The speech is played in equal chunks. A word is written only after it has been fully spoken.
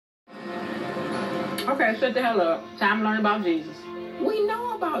Okay, shut the hell up. Time to learn about Jesus. We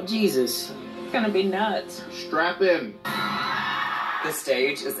know about Jesus. It's gonna be nuts. Strap in. The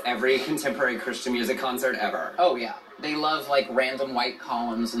stage is every contemporary Christian music concert ever. Oh, yeah. They love, like, random white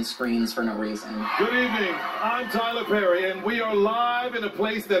columns and screens for no reason. Good evening. I'm Tyler Perry, and we are live in a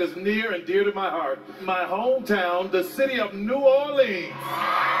place that is near and dear to my heart. My hometown, the city of New Orleans.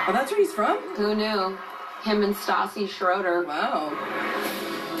 Oh, that's where he's from? Who knew? Him and Stassi Schroeder. Wow.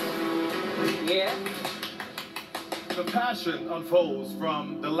 Yeah. The passion unfolds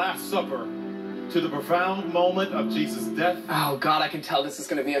from the Last Supper to the profound moment of Jesus' death. Oh, God, I can tell this is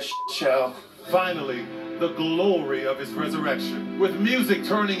going to be a show. Finally, the glory of his resurrection, with music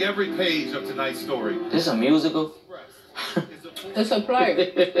turning every page of tonight's story. This is a musical? It's a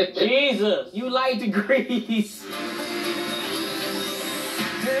play. Jesus, you light degrees.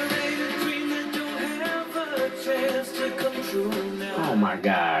 Oh, my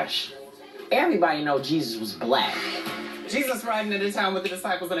gosh. Everybody know Jesus was black. Jesus riding into town with the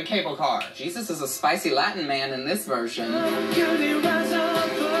disciples in a cable car. Jesus is a spicy Latin man in this version. How do you know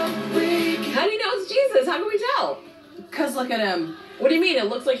it's Jesus? How can we tell? Because look at him. What do you mean? It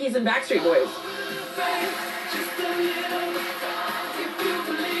looks like he's in Backstreet Boys.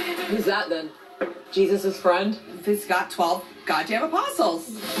 Who's that then? Jesus' friend? If it's got 12 goddamn apostles.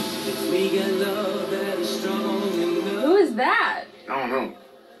 Who is that? I don't know.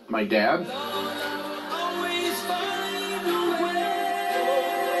 My dad?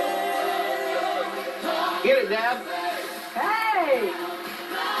 Get it, Dad. Hey!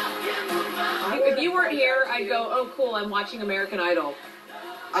 If you weren't here, I'd go, oh cool, I'm watching American Idol.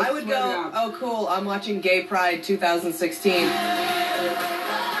 I would go, oh cool, I'm watching Gay Pride 2016.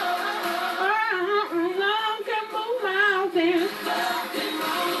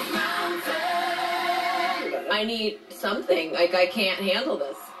 I need something. Like, I can't handle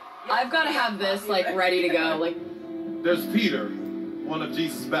this. I've got to have this, like, ready to go. Like, There's Peter, one of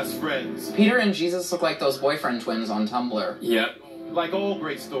Jesus' best friends. Peter and Jesus look like those boyfriend twins on Tumblr. Yep. Like all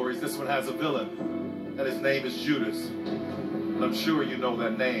great stories, this one has a villain, and his name is Judas. And I'm sure you know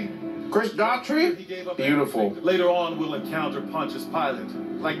that name. Chris Daughtry? He gave up Beautiful. everything. Later on, we'll encounter Pontius Pilate.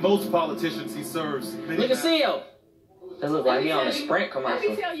 Like most politicians, he serves many Look at Seal. They look like he on a Sprint let commercial.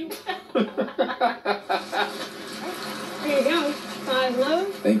 me tell you. Here you go. 5 low.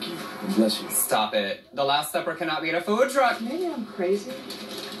 Thank you. Bless you. Stop it. The Last Supper cannot be at a food truck. Maybe I'm crazy.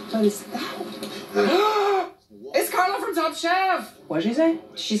 But is that? It's Carla from Top Chef. What'd she say?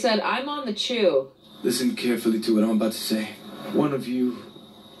 She said, I'm on the chew. Listen carefully to what I'm about to say. One of you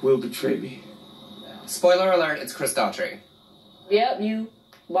will betray me. Spoiler alert, it's Chris Daughtry. Yep, you.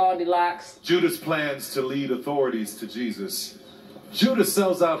 Baldy locks. Judas plans to lead authorities to Jesus. Judas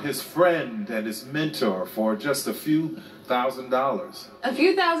sells out his friend and his mentor for just a few $1,000. A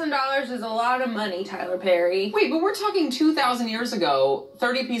few $1,000s is a lot of money, Tyler Perry. Wait, but we're talking 2,000 years ago,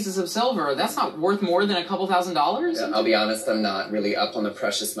 30 pieces of silver. That's not worth more than a couple $1,000? Yeah, I'll be honest, I'm not really up on the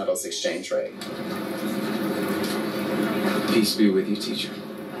precious metals exchange rate. Peace be with you, teacher.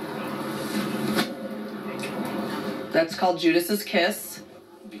 That's called Judas's Kiss.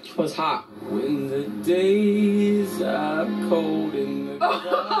 It was hot. When the days are cold in the dark,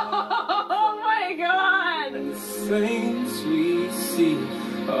 Oh my God! and the saints we see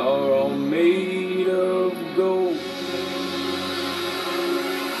are all made of gold.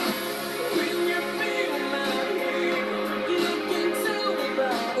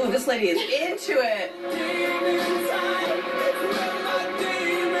 Ooh, this lady is into it.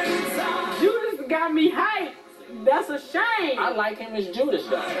 Judas got me hyped. That's a shame. I like him as Judas,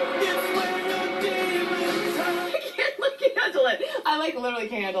 though. I can't look handle it. I like literally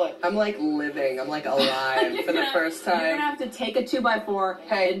can't handle it. I'm like living. I'm like alive for the first You're time. gonna have to take a 2x4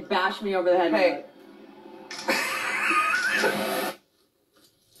 Hey. and bash me over the head. Hey.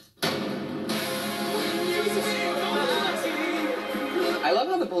 I love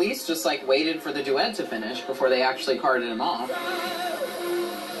how the police just, like, waited for the duet to finish before they actually carted him off.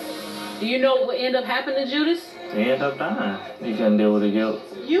 Do you know what ended up happening to Judas? He ended up dying. He couldn't deal with the guilt.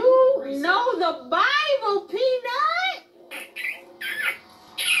 You know the Bible, Peanut.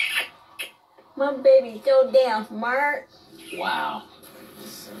 My baby's so damn smart. Wow.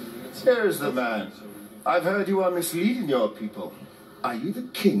 There's the man. I've heard you are misleading your people. Are you the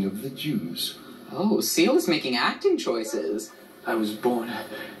king of the Jews? Oh, Seal is making acting choices. I was born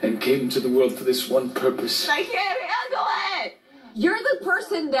and came to the world for this one purpose. I can't handle it. You're the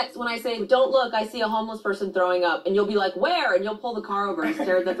person that when I say, don't look, I see a homeless person throwing up. And you'll be like, where? And you'll pull the car over and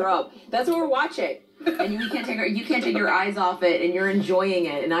stare at the throw up. That's what we're watching. And you can't take your eyes off it, and you're enjoying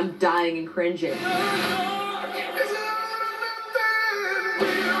it, and I'm dying and cringing.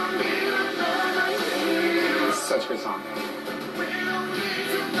 good song.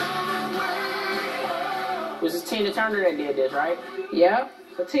 This is Tina Turner that did this, right? Yeah.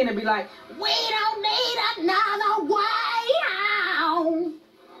 So Tina be like, we don't need another way out.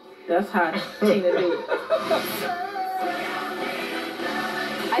 That's how Tina do it.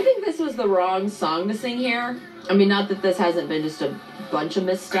 I think this was the wrong song to sing here. I mean, not that this hasn't been just a bunch of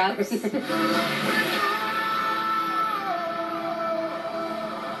missteps.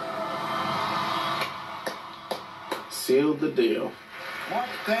 Sealed the deal. What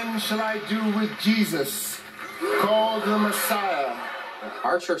then shall I do with Jesus, called the Messiah?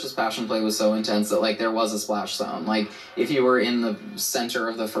 Our church's passion play was so intense that, like, there was a splash zone. Like, if you were in the center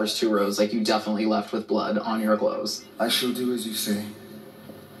of the first two rows, like, you definitely left with blood on your clothes. I shall do as you say.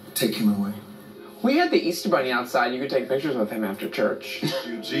 Take him away. We had the Easter Bunny outside. You could take pictures with him after church.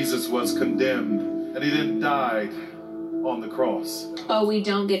 Jesus was condemned, and he then died on the cross. Oh, we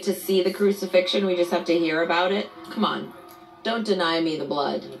don't get to see the crucifixion. We just have to hear about it. Come on. Don't deny me the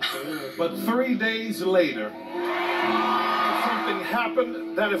blood. But 3 days later, something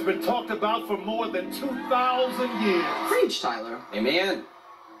happened that has been talked about for more than 2,000 years. Preach, Tyler. Amen.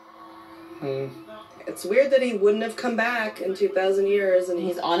 It's weird that he wouldn't have come back in 2,000 years. And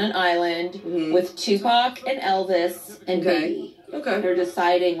He's on an island with Tupac and Elvis and Biggie. Okay. They're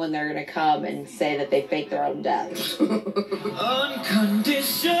deciding when they're going to come and say that they faked their own death.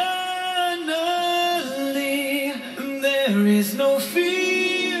 Unconditionally, there is no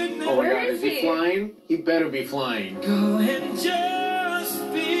fear. Oh my God, is he flying? He better be flying. Go and just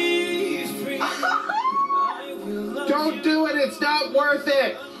be free. Don't do it, it's not worth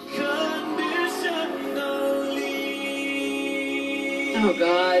it! Oh,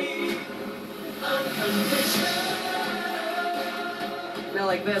 God. No,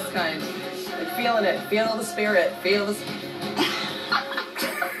 like this kind. Like feeling it. Feel the spirit. Feel the...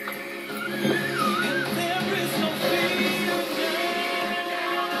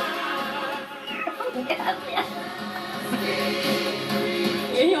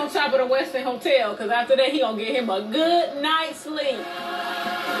 And he on top of the Westin Hotel, because after that, he gonna get him a good night's sleep.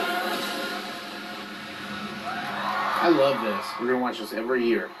 I love this. We're gonna watch this every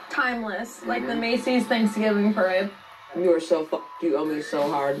year. Timeless, like the Macy's Thanksgiving parade. You are so you owe me so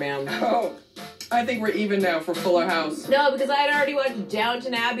hard, man. Oh, I think we're even now for Fuller House. No, because I had already watched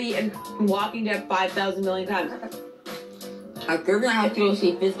Downton Abbey and Walking Dead 5,000 million times. You're gonna have to go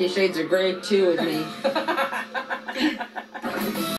see 50 Shades of Grey too with me.